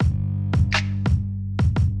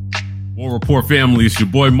More Report family, it's your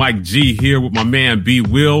boy Mike G here with my man B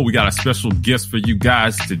Will. We got a special guest for you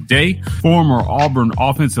guys today. Former Auburn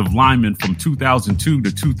offensive lineman from 2002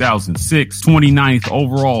 to 2006, 29th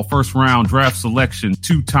overall first round draft selection,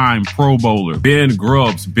 two-time Pro Bowler, Ben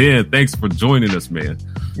Grubbs. Ben, thanks for joining us, man.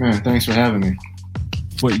 Man, thanks for having me.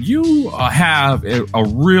 But you have a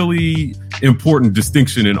really important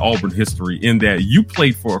distinction in Auburn history in that you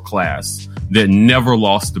played for a class that never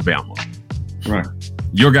lost to Bama. Right.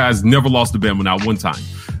 Your guys never lost to Bama, not one time.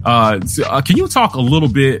 Can you talk a little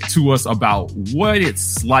bit to us about what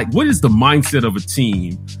it's like? What is the mindset of a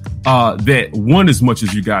team that won as much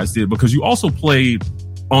as you guys did? Because you also played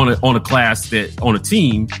on a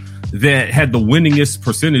team that had the winningest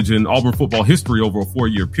percentage in Auburn football history over a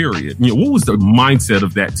 4-year period. You know, what was the mindset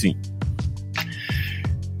of that team?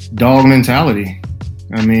 Dog mentality.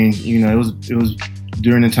 I mean, you know, it was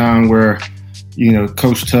during the time where, you know,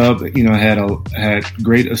 Coach Tubb, you know, had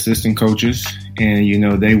great assistant coaches, and you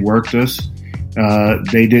know they worked us.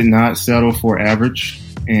 They did not settle for average,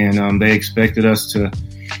 and they expected us to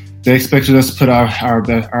put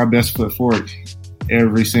our best foot forward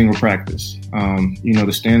every single practice. You know,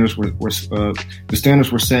 the standards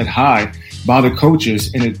were set high by the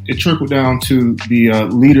coaches, and it trickled down to the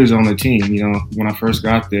leaders on the team. You know, when I first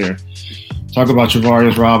got there, talk about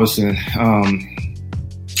Travarius Robinson,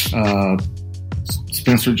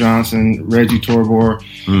 Spencer Johnson, Reggie Torbor,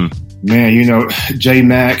 man, you know, J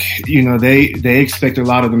Mack, you know, they expected a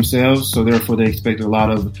lot of themselves, so therefore they expected a lot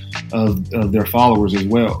of their followers as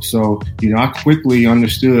well. So, you know, I quickly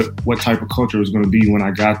understood what type of culture it was going to be when I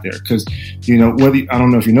got there. Because, you know, I don't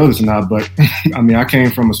know if you know this or not, but I mean, I came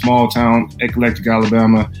from a small town, Eclectic,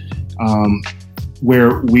 Alabama,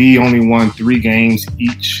 where we only won 3 games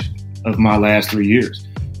each of my last 3 years.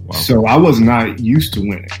 Wow. So I was not used to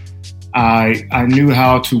winning. I knew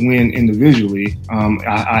how to win individually.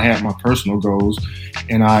 I had my personal goals,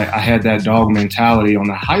 and I had that dog mentality on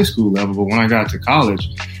the high school level. But when I got to college,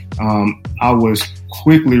 I was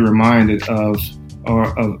quickly reminded of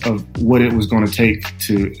what it was going to take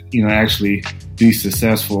to, you know, actually be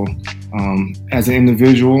successful as an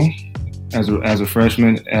individual, as a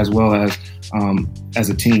freshman, as well as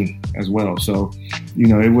a team as well. So, you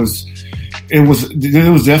know, it was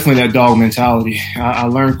definitely that dog mentality. I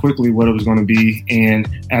learned quickly what it was going to be. And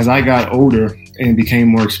as I got older and became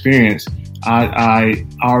more experienced, I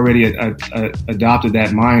already adopted that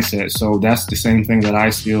mindset. So that's the same thing that I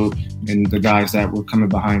instilled in the guys that were coming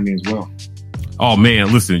behind me as well. Oh,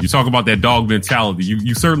 man, listen, you talk about that dog mentality.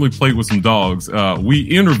 You certainly played with some dogs. We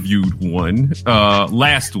interviewed one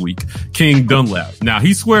last week, King Dunlap. Now,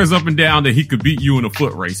 he swears up and down that he could beat you in a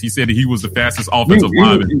foot race. He said he was the fastest offensive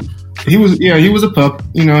lineman. He was a pup.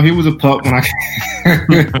 You know, he was a pup when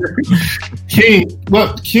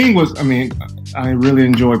King was, I mean, I really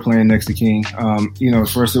enjoyed playing next to King. You know,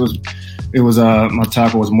 first it was my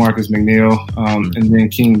tackle was Marcus McNeil, and then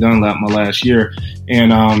King Dunlap my last year.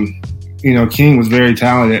 And, you know, King was very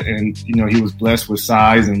talented, and, you know, he was blessed with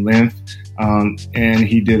size and length, and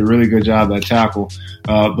he did a really good job at tackle.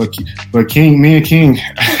 But King, me and King,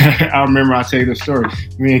 I remember I'll tell you the story.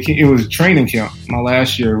 Me and King, it was training camp. My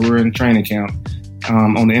last year, we were in training camp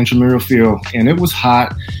on the intramural field, and it was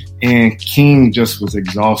hot, and King just was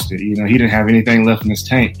exhausted. You know, he didn't have anything left in his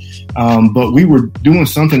tank. But we were doing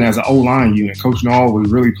something as an O-line unit. Coach Nall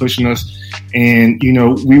was really pushing us, and, you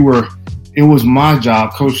know, it was my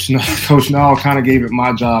job. Coach Nall kind of gave it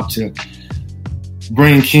my job to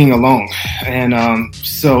bring King along. And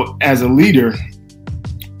so as a leader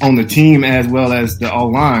on the team as well as the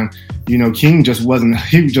O-line, you know, King just wasn't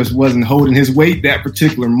holding his weight that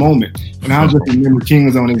particular moment. And I just remember King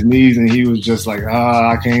was on his knees and he was just like,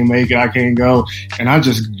 I can't make it, I can't go. And I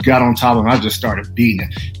just got on top of him. I just started beating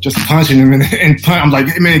him, just punching him and I'm like,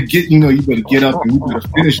 hey, man, you better get up and we better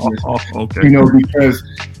finish this. Okay. You know, because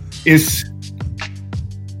it's,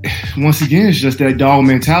 once again, it's just that dog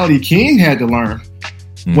mentality. King had to learn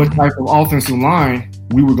what type of offensive line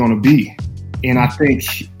we were going to be. And I think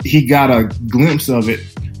he got a glimpse of it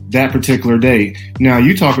that particular day. Now,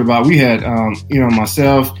 you talk about, we had, you know,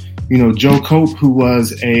 myself, you know, Joe Cope, who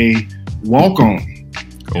was a walk-on.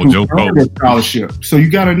 Joe Cope. A scholarship. So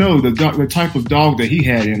you got to know the type of dog that he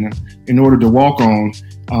had in order to walk on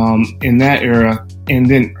in that era, and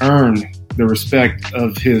then earn the respect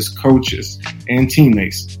of his coaches and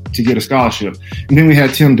teammates to get a scholarship. And then we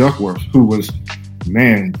had Tim Duckworth, who was,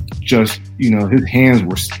 man, just, you know, his hands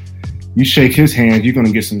were, you shake his hand, you're going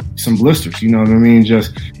to get some blisters. You know what I mean?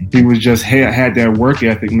 He was just had that work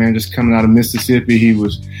ethic, man, just coming out of Mississippi. He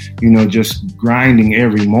was, you know, just grinding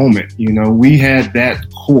every moment. You know, we had that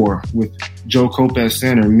core with Joe Cope at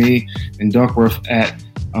center, me and Duckworth at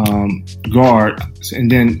guard, and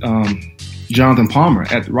then Jonathan Palmer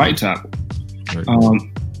at the right tackle. Right.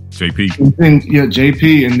 JP. And then,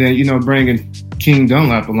 JP, and then, bringing King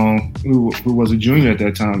Dunlap along, who was a junior at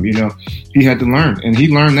that time. He had to learn, and he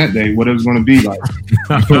learned that day what it was going to be like.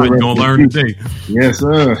 You're going to learn today. Yes,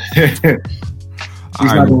 sir.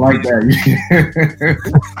 He's not like that.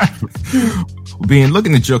 Ben,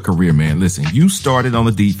 looking at your career, man, listen, you started on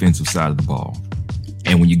the defensive side of the ball.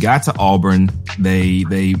 And when you got to Auburn,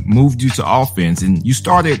 they moved you to offense, and you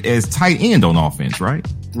started as tight end on offense, right?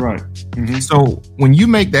 Right. Mm-hmm. So when you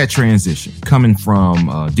make that transition, coming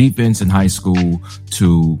from defense in high school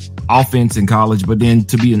to offense in college, but then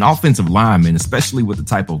to be an offensive lineman, especially with the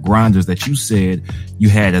type of grinders that you said you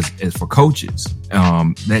had as for coaches,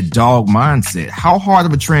 that dog mindset, how hard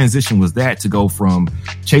of a transition was that to go from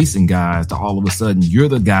chasing guys to all of a sudden you're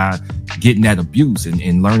the guy getting that abuse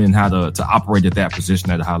and learning how to operate at that position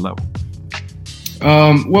at a high level?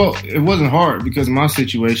 Well, it wasn't hard because my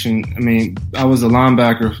situation, I was a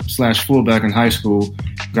linebacker / fullback in high school,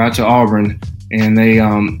 got to Auburn, and they,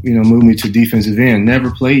 moved me to defensive end.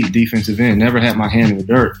 Never played defensive end, never had my hand in the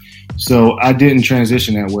dirt. So I didn't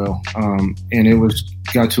transition that well. And it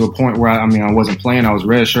got to a point where I wasn't playing. I was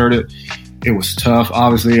redshirted. It was tough.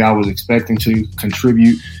 Obviously, I was expecting to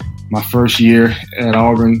contribute my first year at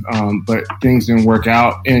Auburn, but things didn't work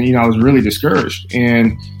out. And, I was really discouraged.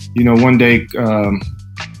 And, one day,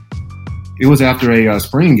 it was after a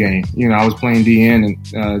spring game. I was playing DN and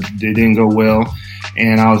it didn't go well.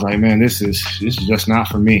 And I was like, man, this is just not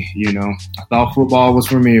for me. I thought football was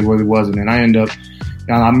for me, but it wasn't. And I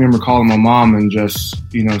remember calling my mom and just,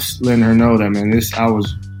 letting her know that, man, I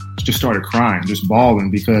was just started crying, just bawling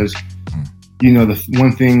because, the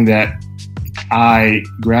one thing that I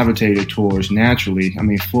gravitated towards naturally,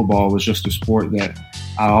 football was just a sport that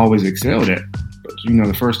I always excelled at. But,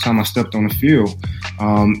 the first time I stepped on the field,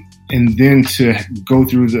 and then to go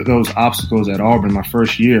through those obstacles at Auburn my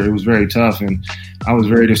first year, it was very tough, and I was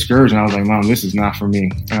very discouraged. And I was like, Mom, this is not for me.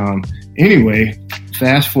 Anyway,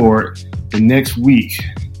 fast forward, the next week,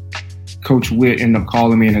 Coach Witt ended up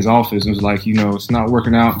calling me in his office and was like, it's not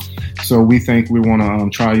working out, so we think we want to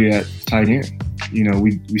try you at tight end.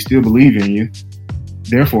 We still believe in you.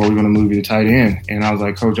 Therefore, we're going to move you to tight end. And I was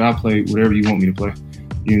like, Coach, I'll play whatever you want me to play.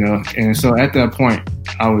 And so at that point,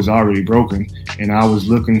 I was already broken, and I was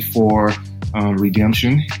looking for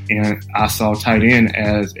redemption, and I saw tight end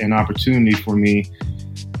as an opportunity for me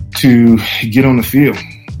to get on the field.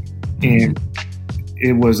 And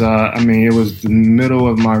it was, it was the middle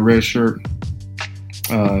of my redshirt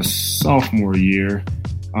sophomore year,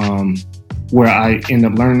 where I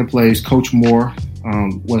ended up learning the plays. Coach Moore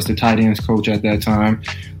was the tight ends coach at that time.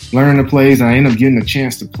 Learning the plays, and I ended up getting a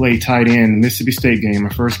chance to play tight end in the Mississippi State game, my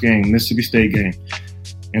first game, Mississippi State game.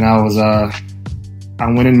 And I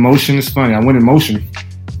went in motion. It's funny. I went in motion,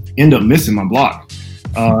 ended up missing my block.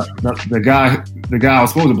 The guy I was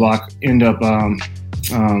supposed to block ended up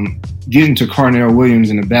getting to Carnell Williams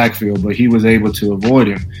in the backfield, but he was able to avoid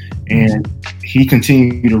him. And he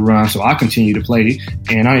continued to run, so I continued to play.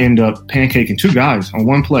 And I ended up pancaking two guys on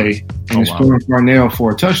one play and throwing Carnell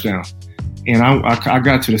for a touchdown. And I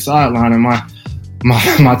got to the sideline, and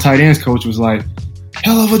my tight ends coach was like,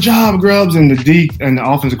 "Hell of a job, Grubbs," and the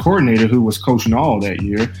offensive coordinator who was coaching all that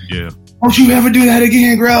year. Yeah. Don't you ever do that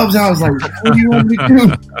again, Grubbs? I was like, what do you want me to do?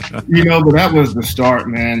 But that was the start,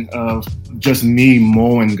 man, of just me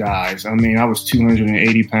mowing guys. I was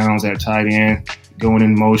 280 pounds at tight end, going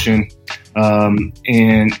in motion,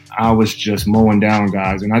 and I was just mowing down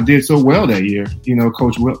guys. And I did so well that year.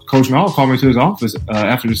 Coach Nall called me to his office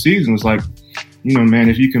after the season, was like, man,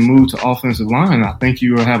 if you can move to offensive line, I think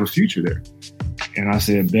you will have a future there. And I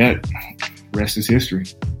said, bet. Rest is history.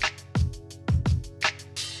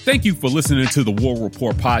 Thank you for listening to the War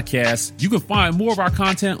Report podcast. You can find more of our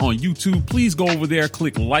content on YouTube. Please go over there,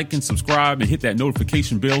 click like and subscribe, and hit that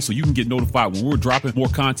notification bell so you can get notified when we're dropping more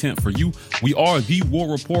content for you. We are The War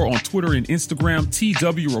Report on Twitter and Instagram,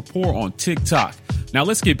 TW Report on TikTok. Now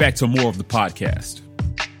let's get back to more of the podcast.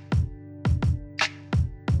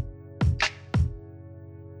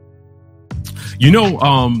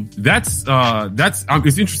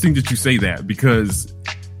 It's interesting that you say that because,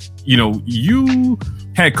 you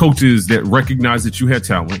had coaches that recognized that you had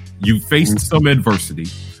talent. You faced some adversity,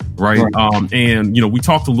 right? And, we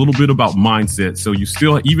talked a little bit about mindset. So you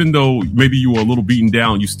still, even though maybe you were a little beaten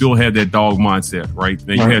down, you still had that dog mindset, right?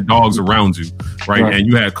 And you had dogs around you, right? And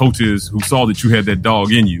you had coaches who saw that you had that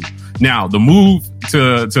dog in you. Now, the move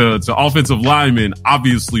to offensive linemen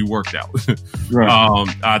obviously worked out. Right.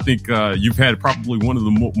 I think you've had probably one of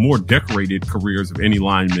the more decorated careers of any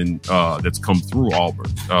lineman that's come through Auburn,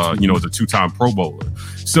 as a 2-time Pro Bowler.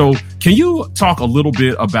 So can you talk a little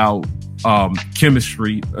bit about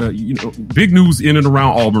chemistry? Big news in and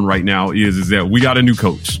around Auburn right now is that we got a new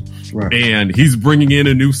coach. Right. And he's bringing in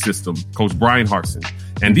a new system, Coach Brian Harsin.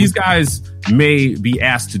 And these guys may be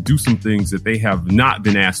asked to do some things that they have not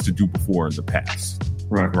been asked to do before in the past.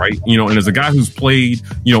 Right. And as a guy who's played,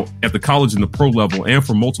 at the college and the pro level and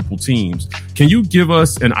for multiple teams, can you give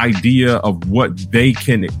us an idea of what they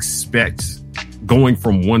can expect going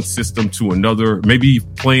from one system to another? Maybe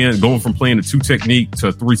going from playing a 2 technique to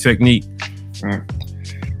a 3 technique? Right.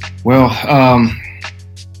 Well,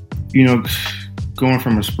 going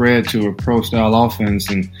from a spread to a pro style offense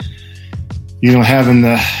and having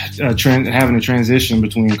the transition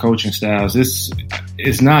between coaching styles,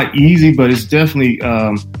 it's not easy, but it's definitely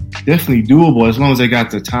doable as long as they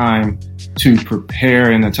got the time to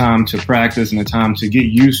prepare and the time to practice and the time to get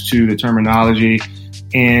used to the terminology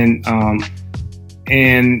and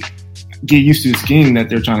get used to the scheme that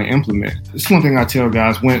they're trying to implement. It's one thing I tell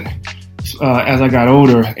guys as I got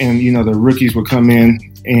older and the rookies would come in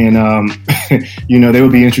and they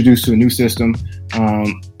would be introduced to a new system.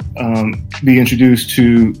 Be introduced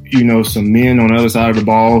to, some men on the other side of the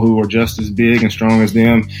ball who are just as big and strong as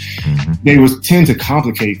them. Mm-hmm. They would tend to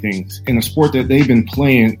complicate things in a sport that they've been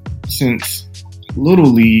playing since Little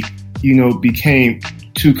League, became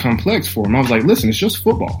too complex for them. I was like, listen, it's just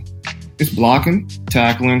football. It's blocking,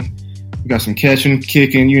 tackling. You got some catching,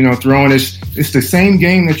 kicking, throwing. It's the same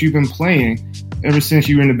game that you've been playing ever since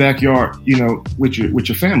you were in the backyard, with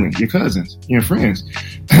your family, your cousins, your friends.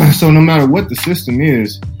 So no matter what the system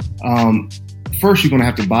is, first you're going to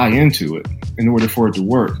have to buy into it in order for it to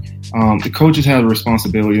work. The coaches have a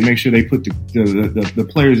responsibility to make sure they put the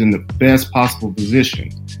players in the best possible position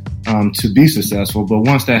to be successful. But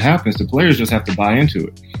once that happens, the players just have to buy into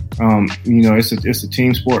it. It's a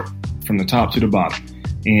team sport from the top to the bottom.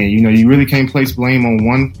 And, you really can't place blame on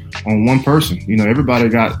one person. Everybody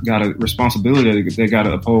got a responsibility that they got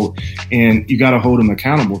to uphold, and you got to hold them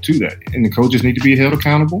accountable to that. And the coaches need to be held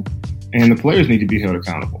accountable, and the players need to be held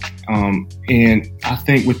accountable. And I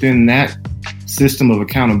think within that system of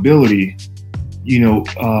accountability,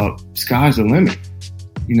 sky's the limit.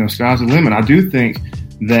 Sky's the limit. I do think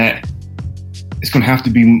that it's going to have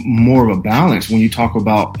to be more of a balance when you talk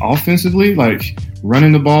about offensively, like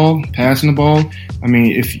running the ball, passing the ball. I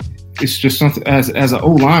mean, if it's just something as an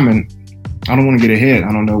O lineman, I don't want to get ahead.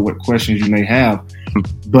 I don't know what questions you may have,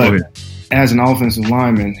 but as an offensive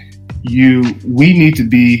lineman, we need to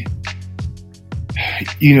be,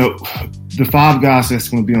 the 5 guys that's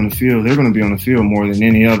going to be on the field, they're going to be on the field more than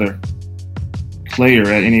any other player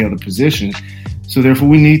at any other position. So therefore,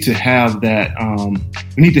 we need to have that.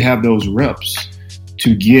 We need to have those reps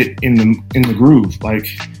to get in the groove. Like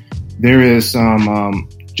there is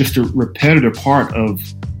just a repetitive part of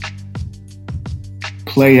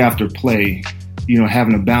play after play.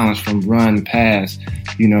 Having a balance from run, pass,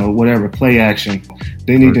 whatever play action.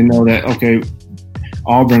 They need to know that okay.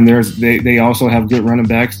 Auburn, they also have good running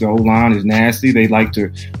backs. The O-line is nasty. They like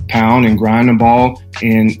to pound and grind the ball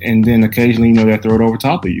and then occasionally, they throw it over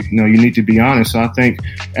top of you. You need to be honest. So I think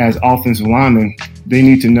as offensive linemen, they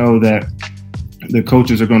need to know that the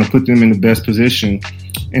coaches are going to put them in the best position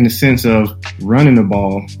in the sense of running the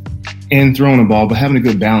ball and throwing the ball, but having a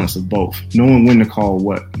good balance of both, knowing when to call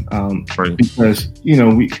what. Because,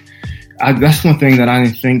 that's one thing that I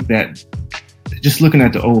didn't think that just looking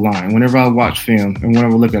at the O-line, whenever I watch film and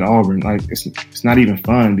whenever I look at Auburn, like it's not even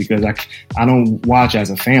fun because I don't watch as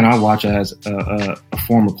a fan. I watch as a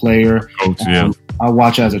former player. I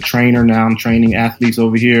watch as a trainer. Now I'm training athletes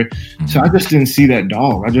over here. Mm-hmm. So I just didn't see that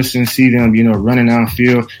dog. I just didn't see them, running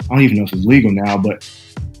downfield. I don't even know if it's legal now, but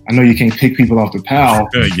I know you can't pick people off the pile.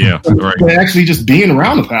 Right. But actually just being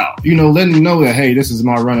around the pile, letting them know that, hey, this is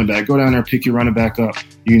my running back. Go down there and pick your running back up.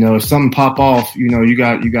 If something pop off, you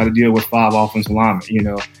got to deal with 5 offensive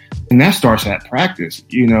linemen, and that starts at practice.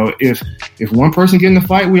 If one person get in the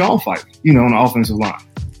fight, we all fight, on the offensive line.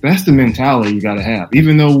 That's the mentality you got to have.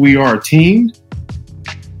 Even though we are a team,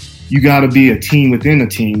 you got to be a team within a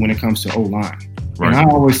team when it comes to O-line. Right. And I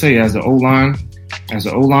always say as the O-line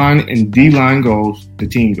and D-line goes, the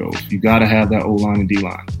team goes. You got to have that O-line and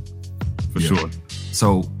D-line. For sure.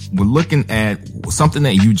 So we're looking at something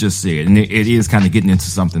that you just said, and it is kind of getting into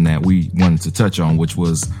something that we wanted to touch on, which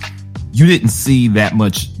was you didn't see that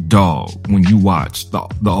much dog when you watched the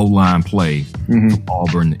O-line play from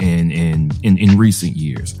Auburn in recent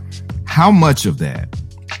years. How much of that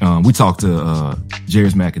we talked to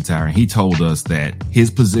Jairus McIntyre, and he told us that his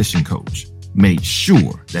position coach made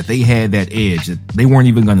sure that they had that edge, that they weren't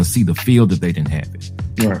even going to see the field if they didn't have it.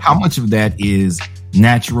 Right. How much of that is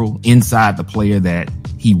natural inside the player, that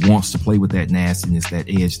he wants to play with that nastiness, that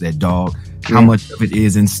edge, that dog? How much of it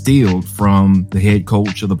is instilled from the head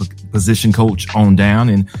coach or the position coach on down?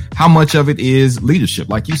 And how much of it is leadership?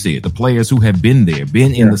 Like you said, the players who have been there,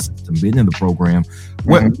 been in the system, been in the program.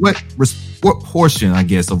 What portion, I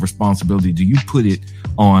guess, of responsibility do you put it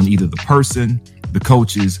on either the person, the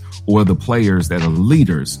coaches, or the players that are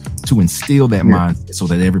leaders to instill that mindset so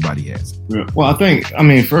that everybody has it? Well,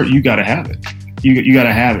 first, you got to have it. You got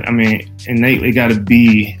to have it. Innately got to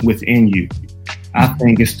be within you. I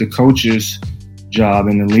think it's the coach's job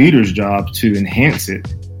and the leader's job to enhance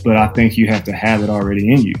it, but I think you have to have it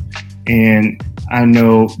already in you. And I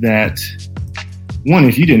know that, one,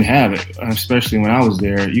 if you didn't have it, especially when I was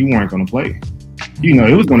there, you weren't going to play.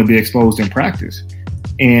 It was going to be exposed in practice.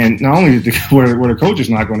 And not only where the coach is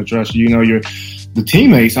not going to trust you, the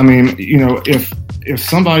teammates. If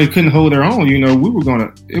somebody couldn't hold their own, they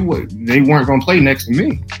weren't going to play next to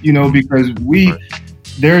me, because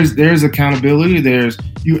there's accountability.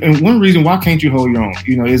 And one reason why can't you hold your own?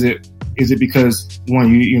 Is it because,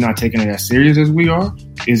 one, you're not taking it as serious as we are?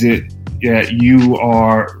 Is it that you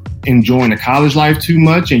are enjoying the college life too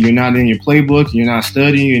much and you're not in your playbook, you're not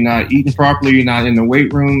studying, you're not eating properly, you're not in the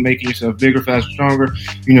weight room making yourself bigger, faster, stronger,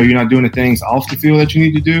 you're not doing the things off the field that you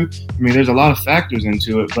need to do? There's a lot of factors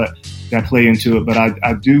into it, but that play into it. But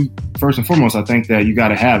I do, first and foremost, I think that you got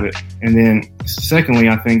to have it. And then secondly,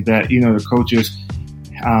 I think that, the coaches,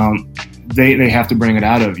 they have to bring it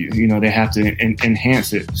out of you. They have to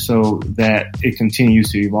enhance it so that it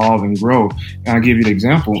continues to evolve and grow. And I'll give you an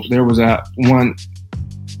example. There was I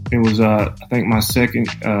think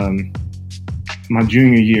my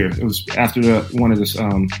junior year. It was after one of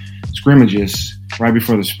the scrimmages right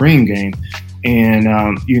before the spring game.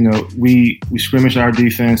 And, we scrimmaged our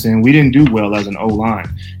defense and we didn't do well as an O-line.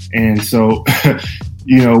 And so,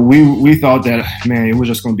 we thought that, man, it was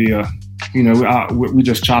just going to be we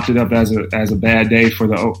just chopped it up as a bad day for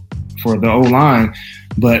the O-line.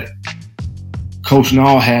 But Coach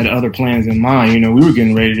Nall had other plans in mind. We were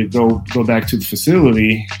getting ready to go back to the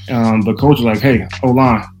facility. But Coach was like, hey,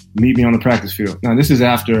 O-line, meet me on the practice field. Now, this is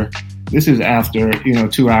after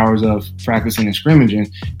 2 hours of practicing and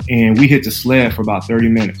scrimmaging, and we hit the sled for about 30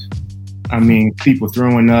 minutes. People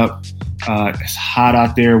throwing up. It's hot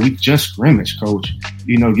out there. We just scrimmaged, Coach.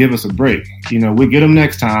 Give us a break. We'll get them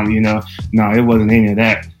next time. No, it wasn't any of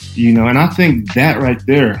that. And I think that right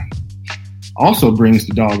there also brings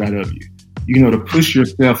the dog out of you. To push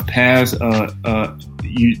yourself past the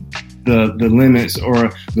limits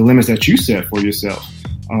or the limits that you set for yourself.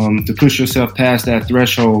 To push yourself past that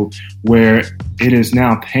threshold where it is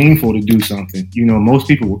now painful to do something. Most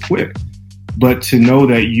people will quit. But to know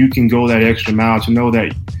that you can go that extra mile, to know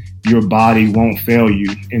that your body won't fail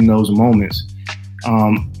you in those moments,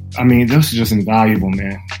 this is just invaluable,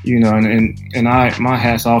 man. And my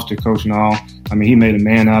hat's off to Coach Nall. He made a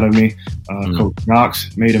man out of me. Coach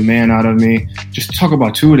Knox made a man out of me. Just talk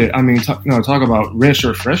about two of it. Talk about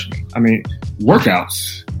redshirt freshmen.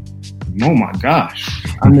 Workouts. Oh my gosh.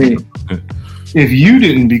 If you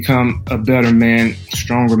didn't become a better man,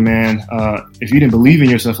 stronger man, if you didn't believe in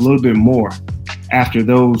yourself a little bit more after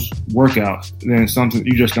those workouts, then something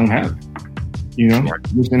you just don't have it. You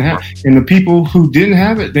just didn't have it. And the people who didn't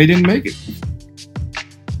have it, they didn't make it.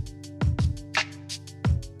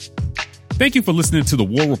 Thank you for listening to the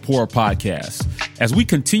War Report podcast. As we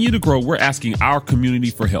continue to grow, we're asking our community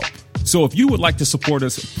for help. So if you would like to support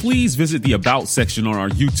us, please visit the About section on our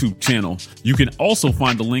YouTube channel. You can also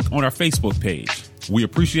find the link on our Facebook page. We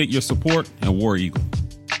appreciate your support, and War Eagle.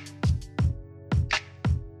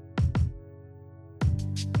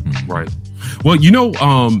 Right. Well,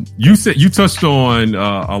 you said you touched on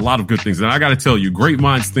a lot of good things, and I got to tell you, great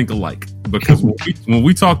minds think alike. Because when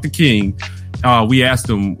we talked to King, we asked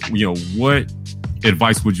him, what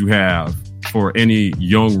advice would you have for any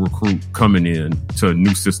young recruit coming in to a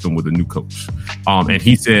new system with a new coach? And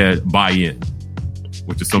he said, buy in,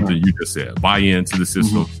 which is something you just said. Buy into the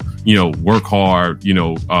system, work hard,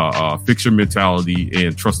 fix your mentality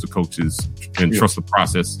and trust the coaches and trust the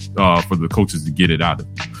process for the coaches to get it out of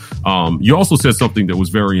you. You also said something that was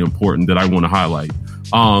very important that I want to highlight.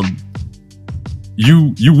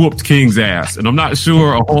 you whooped King's ass, and I'm not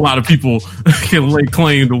sure a whole lot of people can lay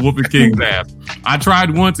claim to whooping King's ass. I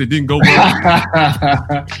tried once; it didn't go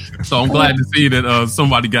well. So I'm glad to see that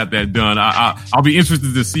somebody got that done. I'll be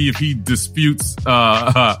interested to see if he disputes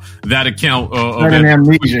that account. An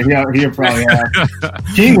amnesia, he'll probably have.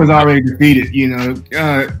 King was already defeated.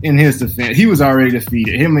 In his defense, he was already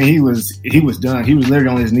defeated. He was done. He was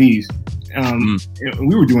literally on his knees.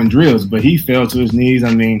 We were doing drills, but he fell to his knees.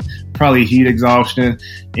 I mean, probably heat exhaustion,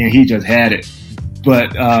 and he just had it.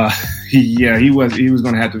 But he was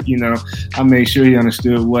going to have to. I made sure he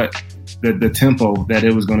understood what the tempo that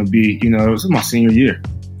it was going to be. It was my senior year,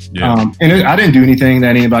 I didn't do anything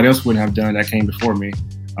that anybody else wouldn't have done that came before me.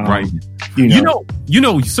 Right. So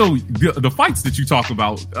the fights that you talk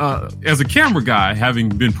about, as a camera guy, having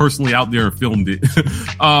been personally out there and filmed it,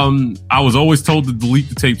 I was always told to delete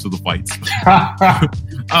the tapes of the fights.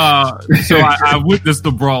 So I witnessed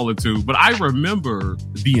the brawl or two, but I remember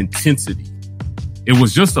the intensity. It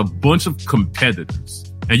was just a bunch of competitors,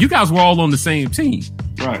 and you guys were all on the same team.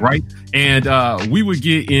 Right. And we would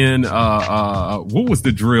get in, what was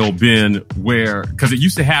the drill, Ben, because it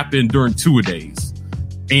used to happen during two-a-days.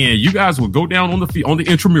 And you guys would go down on the field, on the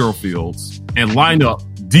intramural fields, and line up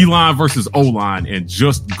D-line versus O-line and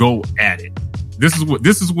just go at it.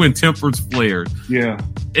 This is when tempers flared. Yeah.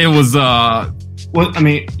 It was not a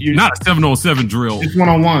 7-on-7 drill. It's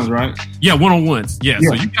one-on-ones, right? Yeah, one-on-ones. Yeah.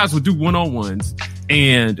 So you guys would do one-on-ones,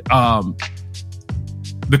 and the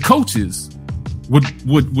coaches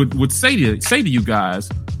would say to you guys,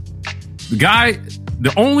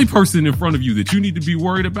 the only person in front of you that you need to be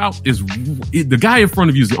worried about is the guy in front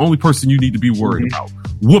of you is the only person you need to be worried about.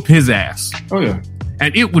 Whoop his ass. Oh, yeah.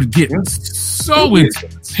 And it would get so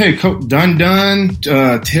intense. Hey, Coach Dun,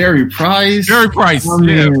 Terry Price.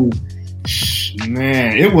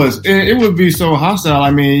 Man, it would be so hostile.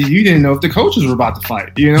 I mean, you didn't know if the coaches were about to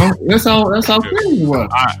fight. That's how crazy it was.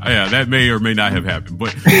 That may or may not have happened,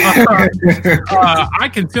 but I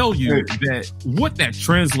can tell you that what that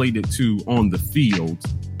translated to on the field,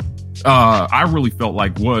 I really felt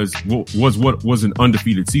like was what was an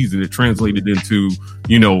undefeated season. It translated into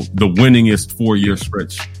the winningest 4-year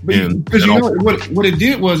stretch. Because what it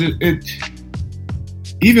did was it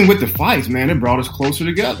even with the fights, man, it brought us closer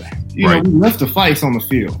together. We left the fights on the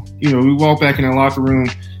field. We walked back in the locker room.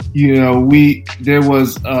 There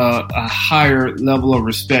was a higher level of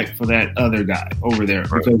respect for that other guy over there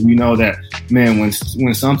because we know that, man, when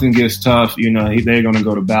something gets tough, they're going to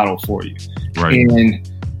go to battle for you. Right. And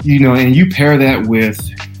you pair that with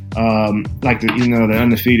the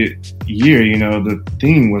undefeated year. The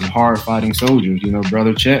theme was hard fighting soldiers.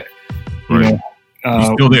 Brother Chet. Right.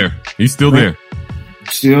 He's still there. He's still there.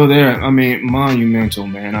 Still there. I mean, monumental,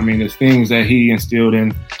 man. I mean, the things that he instilled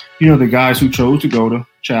in, the guys who chose to go to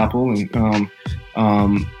chapel and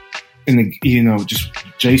just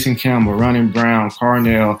Jason Campbell, Ronnie Brown,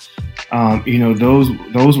 Carnell,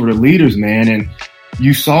 those were the leaders, man. And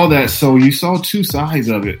you saw that. So you saw two sides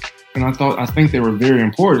of it. And I think they were very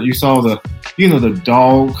important. You saw the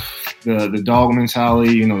dog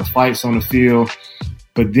mentality, the fights on the field.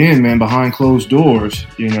 But then, man, behind closed doors,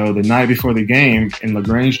 the night before the game in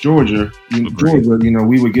LaGrange, Georgia,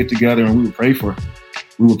 we would get together and we would pray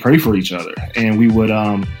for each other. And we would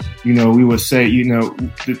say,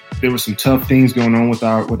 there were some tough things going on with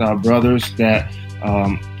our brothers that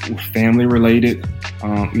were family related.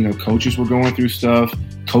 Coaches were going through stuff.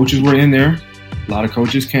 Coaches were in there. A lot of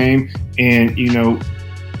coaches came and,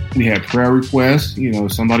 we had prayer requests.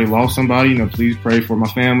 Somebody lost somebody, please pray for my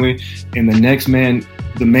family. And the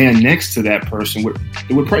man next to that person would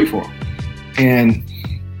pray for him. And,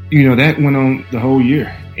 that went on the whole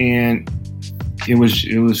year. And it was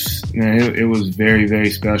very, very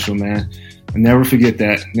special, man. I'll never forget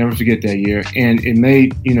that year. And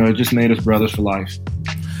it just made us brothers for life.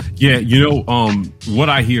 Yeah, what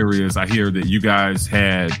I hear that you guys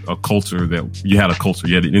had a culture you had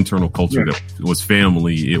an internal culture that was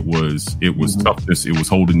family. It was toughness. It was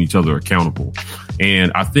holding each other accountable.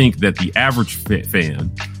 And I think that the average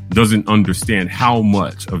fan doesn't understand how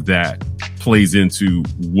much of that plays into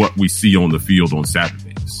what we see on the field on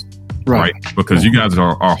Saturdays. Right. Because you guys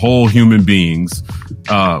are whole human beings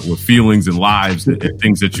with feelings and lives and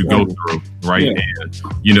things that you go through. Right. Yeah.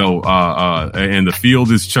 And, and the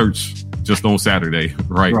field is church just on Saturday.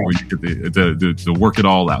 Right. Where you get to work it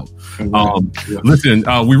all out. Listen,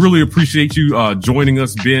 we really appreciate you joining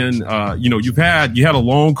us, Ben. You had a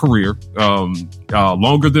long career,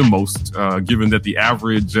 longer than most, given that the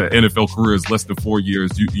average NFL career is less than 4 years.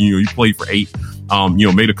 You played for 8.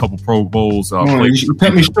 Made a couple Pro Bowls. You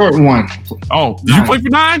cut me short one. Oh, did you play for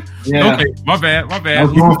 9? Yeah. Okay, my bad. I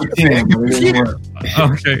was going for 10, but it didn't work.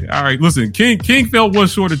 Okay, all right. Listen, King fell one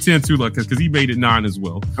short of 10 too, because he made it 9 as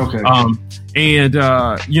well. Okay.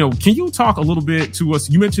 Can you talk a little bit to us?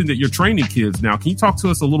 You mentioned that you're training kids now. Can you talk to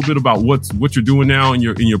us a little bit about what you're doing now in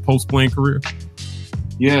your post playing career?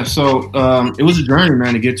 Yeah, so it was a journey,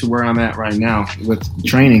 man, to get to where I'm at right now with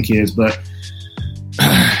training kids. But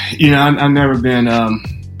I've never been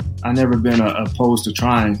opposed to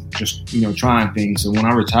trying things. So when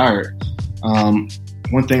I retired, one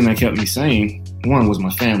thing that kept me sane, one was my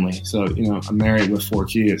family. So I'm married with 4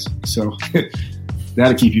 kids, so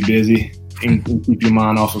that'll keep you busy and keep your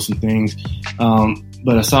mind off of some things.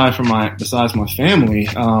 But besides my family,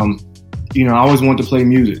 I always wanted to play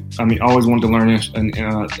music. Always wanted to learn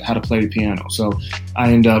how to play the piano. So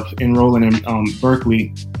I ended up enrolling in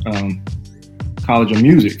Berkeley College of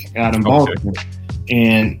Music out in Baltimore,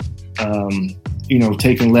 and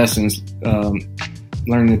taking lessons,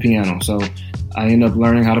 learning the piano. So I ended up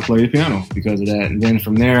learning how to play the piano because of that. And then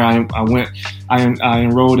from there, I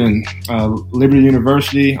enrolled in Liberty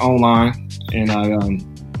University online, and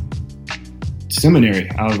seminary.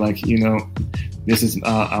 I was like, this is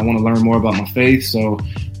I want to learn more about my faith. So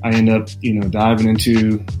I ended up diving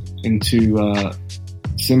into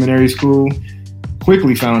seminary school.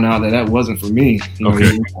 Quickly found out that wasn't for me,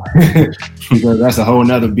 because that's a whole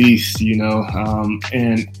nother beast, and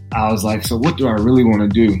I was like, so what do I really want to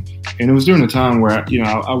do? And it was during a time where,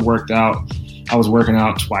 I worked out. I was working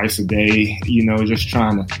out twice a day, just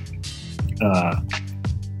trying to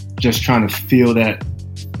fill that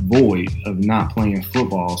void of not playing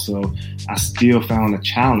football. So I still found a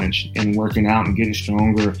challenge in working out and getting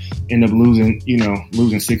stronger. Ended up losing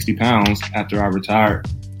 60 pounds after I retired.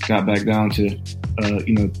 Got back down to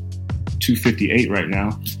 258 right now.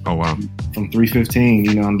 Oh wow! From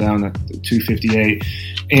 315, I'm down to 258,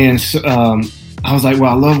 and so, I was like, well,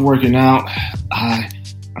 I love working out. I'm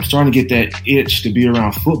starting to get that itch to be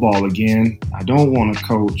around football again. I don't want to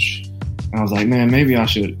coach. And I was like, man, maybe I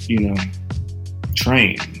should,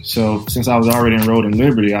 train. So since I was already enrolled in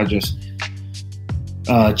Liberty, I just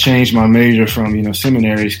changed my major from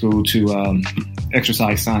seminary school to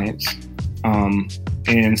exercise science,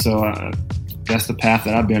 and so that's the path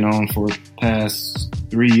that I've been on for the past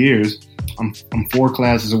 3 years. I'm 4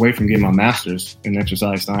 classes away from getting my master's in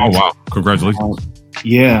exercise science. Oh wow! Congratulations.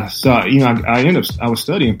 Yeah. So I was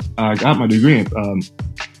studying. I got my degree in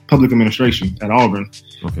public administration at Auburn.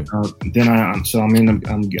 Okay. I'm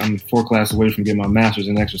 4 classes away from getting my master's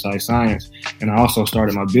in exercise science, and I also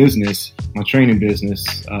started my training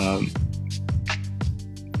business.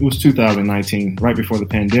 It was 2019, right before the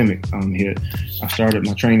pandemic hit. I started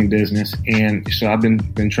my training business, and so I've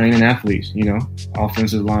been training athletes,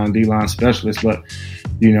 offensive line, D-line specialists. But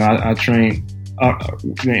I train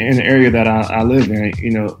in the area that I live in.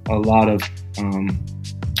 A lot of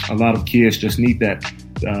kids just need that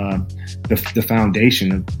the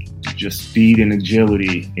foundation of just speed and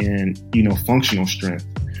agility and functional strength.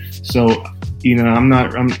 So I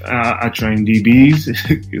train DBs.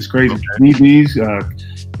 It's crazy. Okay. DBs.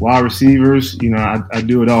 Wide receivers, I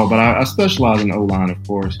do it all, but I specialize in O-line, of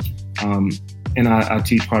course, and I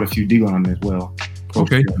teach quite a few D-line as well.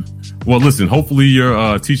 Okay. Well, listen, hopefully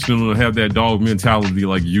you're teaching them to have that dog mentality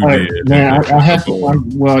like you did. Man, I have to.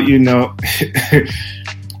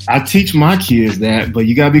 I teach my kids that, but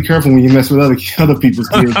you got to be careful when you mess with other people's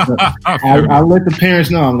kids. I let the parents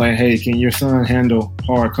know. I'm like, hey, can your son handle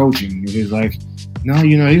hard coaching? And he's like, no,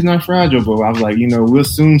 he's not fragile, but I was like, we'll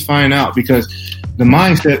soon find out, because the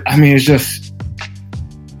mindset, it's just,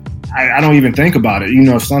 I don't even think about it.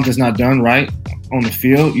 If something's not done right on the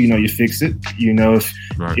field, you fix it.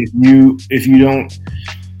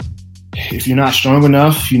 If you're not strong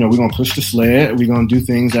enough, we're going to push the sled. We're going to do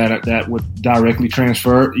things that would directly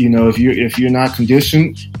transfer. If you're not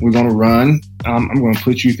conditioned, we're going to run. I'm going to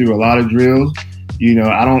put you through a lot of drills.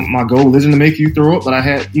 My goal isn't to make you throw up, but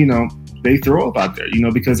they throw up out there,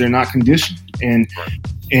 because they're not conditioned. And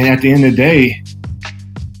at the end of the day,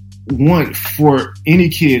 for any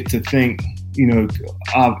kid to think, a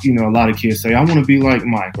lot of kids say, I want to be like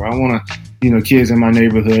Mike, or I want to, kids in my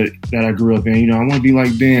neighborhood that I grew up in, I want to be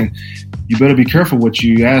like Ben. You better be careful what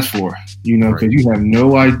you ask for, because you have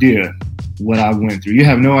no idea what I went through. You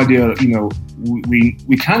have no idea, we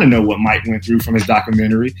kind of know what Mike went through from his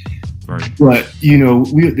documentary. Right. But,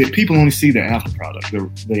 people only see the after product,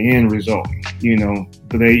 the end result,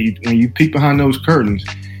 but when you peek behind those curtains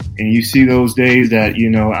and you see those days that,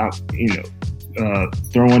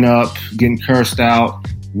 throwing up, getting cursed out,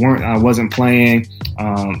 I wasn't playing,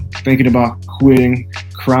 thinking about quitting,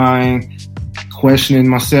 crying, questioning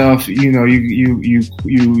myself. You know,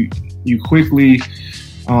 you quickly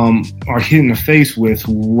are hit in the face with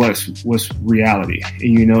what's reality.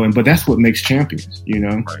 You know, but that's what makes champions. You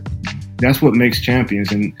know, right. That's what makes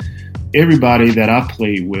champions. And everybody that I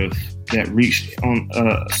played with that reached on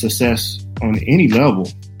success on any level,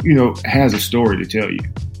 you know, has a story to tell you.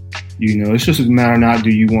 You know, it's just a matter of not do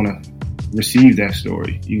you want to receive that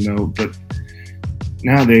story, you know. But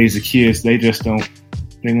nowadays, the kids, they just don't.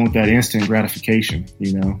 They want that instant gratification,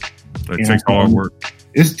 you know. It takes hard work.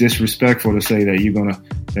 It's disrespectful to say that you're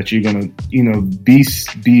gonna, you know,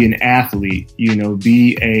 be an athlete, you know,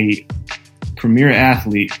 be a premier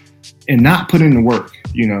athlete, and not put in the work,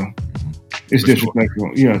 you know. It's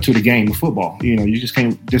disrespectful, you know, to the game of football. You know, you just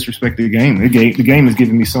can't disrespect the game. The game has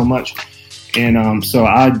given me so much. And so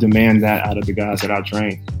I demand that out of the guys that I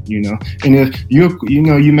train, you know. And if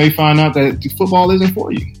you may find out that football isn't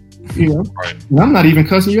for you, you know. Right. And I'm not even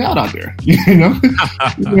cussing you out there, you know.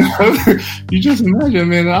 You just imagine,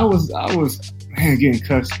 man. I was getting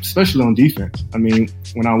cussed, especially on defense. I mean,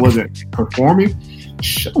 when I wasn't performing,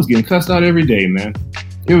 I was getting cussed out every day, man.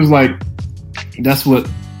 It was like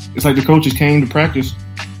it's like the coaches came to practice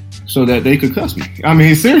so that they could cuss me. I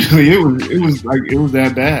mean, seriously, it was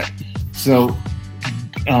that bad. So,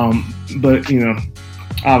 but you know,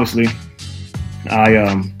 obviously,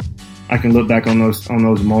 I can look back on those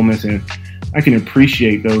moments, and I can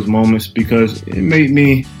appreciate those moments because it made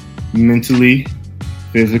me mentally,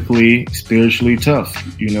 physically, spiritually tough.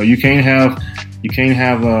 You know, you can't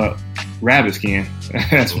have a rabbit skin.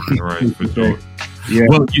 That's right. For sure. Yeah.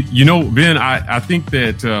 Well, you know, Ben, I think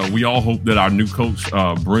that we all hope that our new coach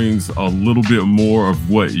brings a little bit more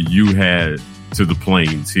of what you had to the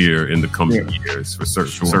Plains here in the coming years, for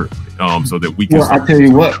certainly, so that we can. Well, I tell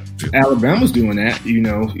you what, Alabama's doing that. You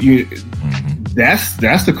know, that's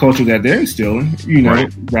the culture that they're instilling. You know,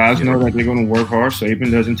 guys know that they're going to work hard.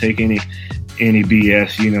 Saban doesn't take any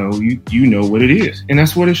BS. You know, you know what it is, and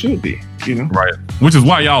that's what it should be. You know, right? Which is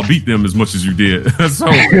why y'all beat them as much as you did. So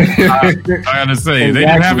I gotta say, exactly. they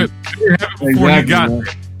didn't have it before you got man.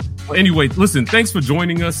 there. Anyway, listen, thanks for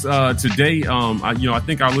joining us today. I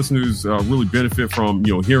think our listeners really benefit from,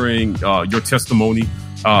 you know, hearing your testimony,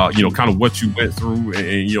 you know, kind of what you went through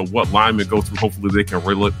and you know, what linemen go through. Hopefully they can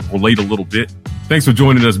relate a little bit. Thanks for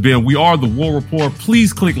joining us, Ben. We are The War Report.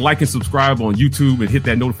 Please click like and subscribe on YouTube and hit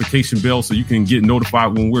that notification bell so you can get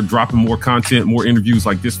notified when we're dropping more content, more interviews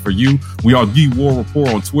like this for you. We are The War Report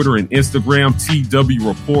on Twitter and Instagram, TW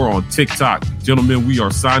Report on TikTok. Gentlemen, we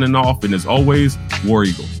are signing off. And as always, War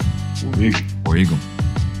Eagle. War Eagle.